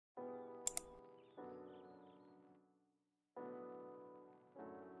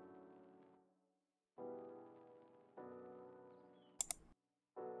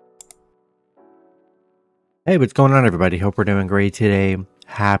Hey, what's going on, everybody? Hope we're doing great today.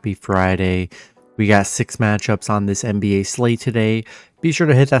 Happy Friday. We got 6 matchups on this NBA slate today. Be sure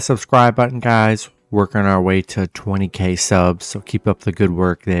to hit that subscribe button, guys. Working our way to 20K subs, so keep up the good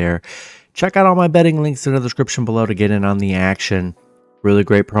work there. Check out all my betting links in the description below to get in on the action. Really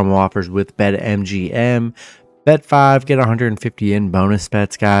great promo offers with BetMGM. Bet 5, get 150 in bonus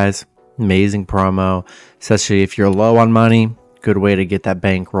bets, guys. Amazing promo, especially if you're low on money. Good way to get that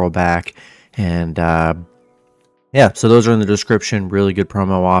bankroll back. And yeah, so those are in the description. Really good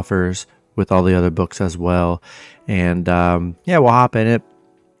promo offers with all the other books as well. And yeah, we'll hop in it.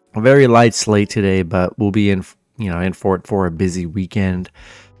 A very light slate today, but we'll be in for it for a busy weekend.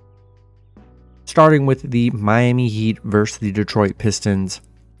 Starting with the Miami Heat versus the Detroit Pistons.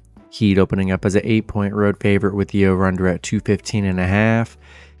 Heat opening up as an 8-point road favorite with the over-under at 215.5.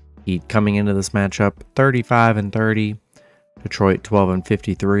 Heat coming into this matchup 35-30. Detroit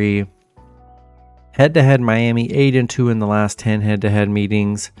 12-53. Head-to-head Miami 8-2 in the last 10 head-to-head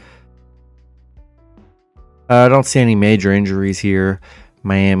meetings. I don't see any major injuries here.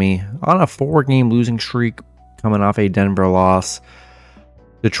 Miami on a 4-game losing streak, coming off a Denver loss.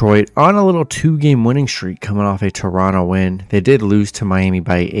 Detroit on a little 2-game winning streak, coming off a Toronto win. They did lose to Miami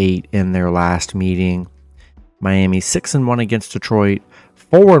by 8 in their last meeting. Miami 6-1 against Detroit,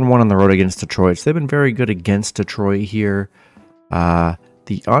 4-1 on the road against Detroit. So they've been very good against Detroit here.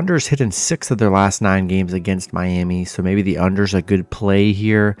 The under's hit in 6 of their last 9 games against Miami, so maybe the under's a good play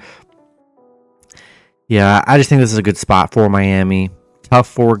here. Yeah, I just think this is a good spot for Miami.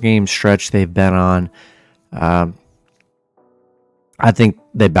 Tough 4-game stretch they've been on. I think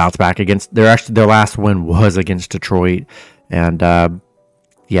they bounce back against their last win was against Detroit, and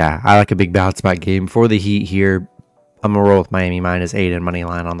yeah, I like a big bounce back game for the Heat here. I'm gonna roll with Miami -8 and money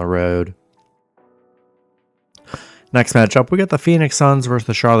line on the road. Next matchup, we got the Phoenix Suns versus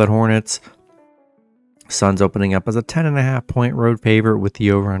the Charlotte Hornets. Suns opening up as a 10.5-point road favorite with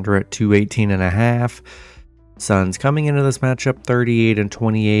the over-under at 218.5. Suns coming into this matchup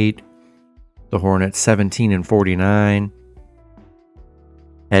 38-28. The Hornets 17-49.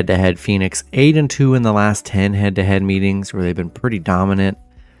 Head-to-head Phoenix 8-2 in the last 10 head-to-head meetings where they've been pretty dominant.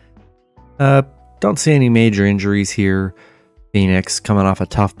 Don't see any major injuries here. Phoenix coming off a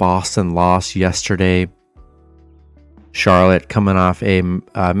tough Boston loss yesterday. Charlotte coming off a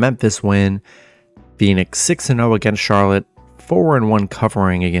Memphis win. Phoenix 6-0 against Charlotte, 4-1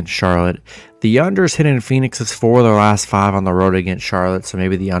 covering against Charlotte. The unders hit in Phoenix's 4 of their last 5 on the road against Charlotte, so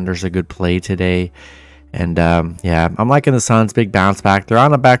maybe the under's a good play today. And yeah, I'm liking the Suns, big bounce back. They're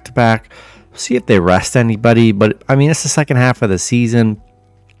on a back-to-back. See if they rest anybody, but I mean, it's the second half of the season.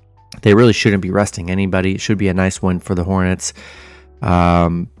 They really shouldn't be resting anybody. It should be a nice win for the Hornets.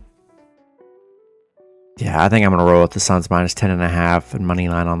 Yeah, I think I'm going to roll with the Suns -10.5 and money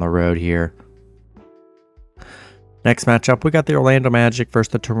line on the road here. Next matchup, we got the Orlando Magic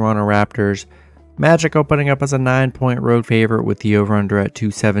versus the Toronto Raptors. Magic opening up as a 9-point road favorite with the over-under at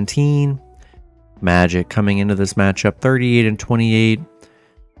 217. Magic coming into this matchup 38-28.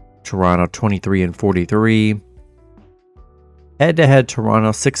 Toronto 23-43. Head-to-head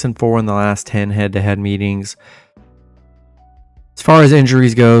Toronto 6-4 in the last 10 head-to-head meetings. As far as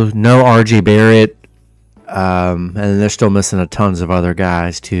injuries go, no RJ Barrett. And they're still missing a tons of other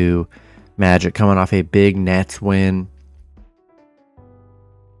guys too. Magic coming off a big Nets win.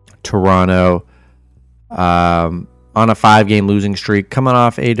 Toronto on a 5-game losing streak, coming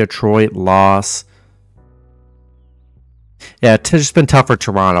off a Detroit loss. Yeah, it's just been tough for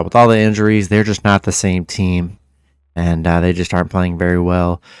Toronto. With all the injuries, they're just not the same team. And they just aren't playing very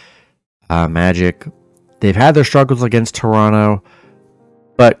well. Magic, they've had their struggles against Toronto.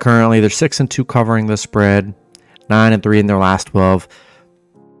 But currently, they're 6-2 covering the spread, 9-3 in their last 12.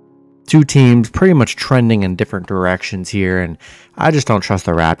 Two teams pretty much trending in different directions here, and I just don't trust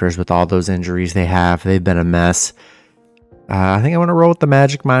the Raptors with all those injuries they have. They've been a mess. I think I'm going to roll with the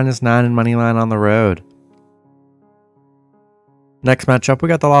Magic -9 and money line on the road. Next matchup, we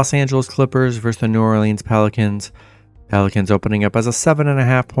got the Los Angeles Clippers versus the New Orleans Pelicans. Pelicans opening up as a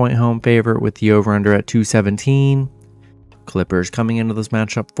 7.5-point home favorite with the over-under at 217. Clippers coming into this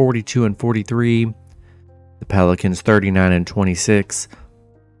matchup 42-43. The Pelicans 39-26.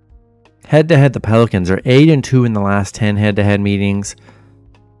 Head-to-head, the Pelicans are 8-2 in the last 10 head-to-head meetings.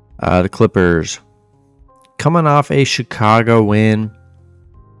 The Clippers coming off a Chicago win.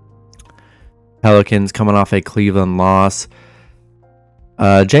 Pelicans coming off a Cleveland loss.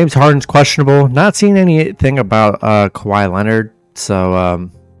 James Harden's questionable. Not seeing anything about Kawhi Leonard,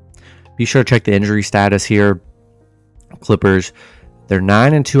 so be sure to check the injury status here. Clippers, they're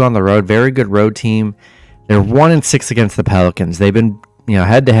 9-2 on the road. Very good road team. They're 1-6 against the Pelicans. They've been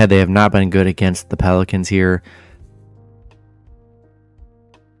head to head, they have not been good against the Pelicans here.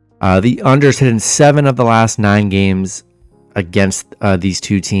 The unders hit in 7 of the last 9 games against these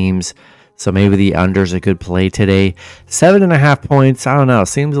two teams. So maybe the under's a good play today. 7.5 points. I don't know.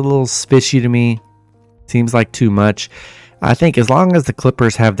 Seems a little fishy to me. Seems like too much. I think as long as the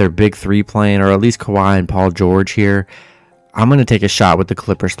Clippers have their big three playing, or at least Kawhi and Paul George here, I'm going to take a shot with the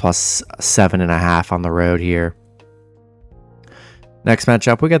Clippers plus 7.5 on the road here. Next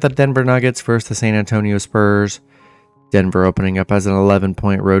matchup, we got the Denver Nuggets versus the San Antonio Spurs. Denver opening up as an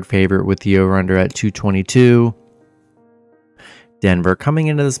 11-point road favorite with the over-under at 222. Denver coming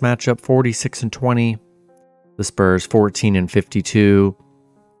into this matchup 46-20. The Spurs 14-52.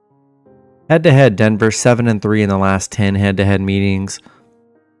 Head-to-head, Denver 7-3 in the last 10 head-to-head meetings.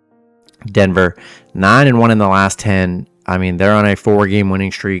 Denver 9-1 in the last 10. I mean, they're on a 4-game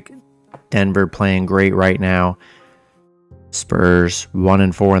winning streak. Denver playing great right now. Spurs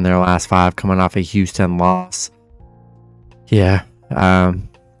 1-4 in their last 5, coming off a Houston loss. Yeah,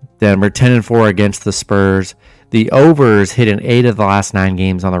 Denver 10-4 against the Spurs. The overs hit in 8 of the last 9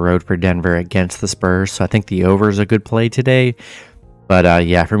 games on the road for Denver against the Spurs, so I think the over is a good play today. But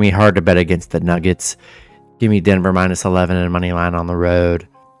yeah, for me, hard to bet against the Nuggets. Give me Denver minus 11 and money line on the road.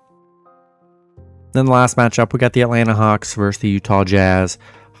 Then the last matchup, we got the Atlanta Hawks versus the Utah Jazz.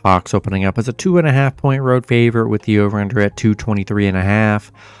 Hawks opening up as a 2.5-point road favorite with the over-under at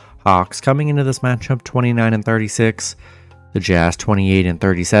 223.5. Hawks coming into this matchup 29-36. The Jazz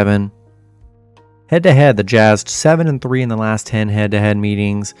 28-37. Head-to-head, the Jazz 7-3 in the last 10 head-to-head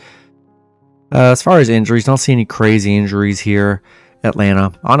meetings. As far as injuries, don't see any crazy injuries here.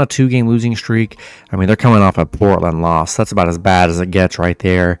 Atlanta on a 2-game losing streak. I mean, they're coming off a Portland loss. That's about as bad as it gets right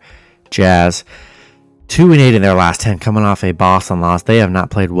there. Jazz 2-8 in their last 10, coming off a Boston loss. They have not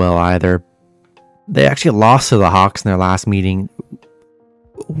played well either. They actually lost to the Hawks in their last meeting,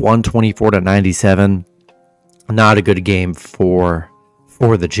 124-97. Not a good game for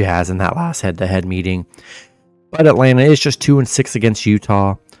the Jazz in that last head-to-head meeting. But Atlanta is just 2-6 against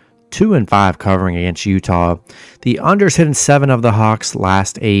Utah, 2-5 covering against Utah. The unders hit in 7 of the Hawks'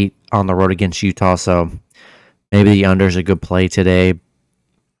 last 8 on the road against Utah, so maybe the under's a good play today.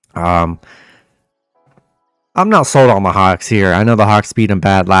 I'm not sold on the Hawks here. I know the Hawks beat them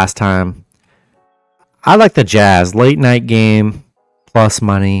bad last time. I like the Jazz. Late night game, plus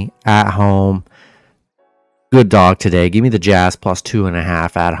money, at home. Good dog today. Give me the Jazz plus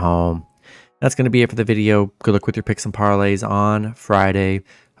 2.5 at home. That's going to be it for the video. Good luck with your picks and parlays on Friday.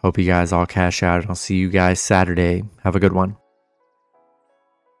 Hope you guys all cash out, and I'll see you guys Saturday. Have a good one.